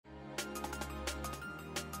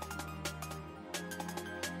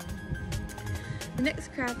The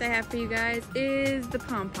next craft I have for you guys is the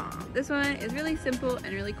pom-pom. This one is really simple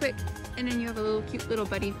and really quick, and then you have a little cute little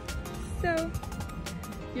buddy. So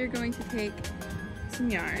you're going to take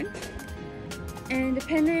some yarn, and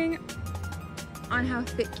depending on how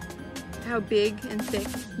big and thick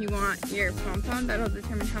you want your pom-pom, that'll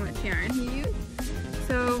determine how much yarn you use.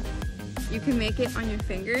 So you can make it on your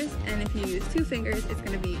fingers, and if you use 2 fingers, it's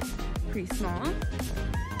going to be pretty small.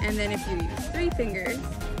 And then if you use 3 fingers,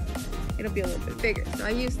 it'll be a little bit bigger. So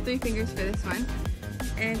I use 3 fingers for this one.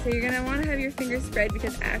 And so you're gonna wanna have your fingers spread,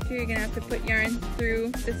 because after you're gonna have to put yarn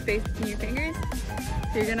through the space between your fingers.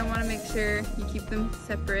 So you're gonna wanna make sure you keep them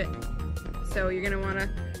separate. So you're gonna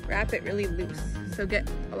wanna wrap it really loose. So get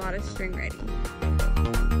a lot of string ready.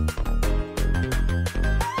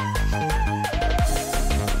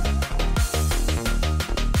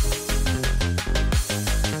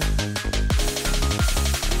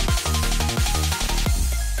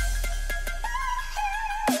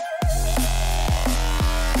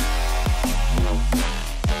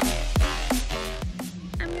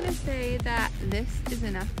 That this is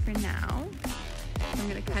enough for now. So I'm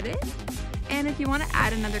gonna cut it. And if you want to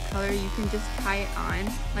add another color, you can just tie it on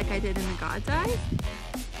like I did in the God's Eye.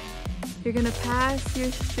 You're gonna pass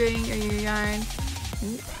your string or your yarn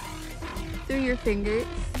through your fingers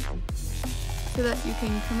so that you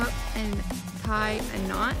can come up and tie a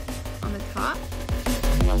knot on the top.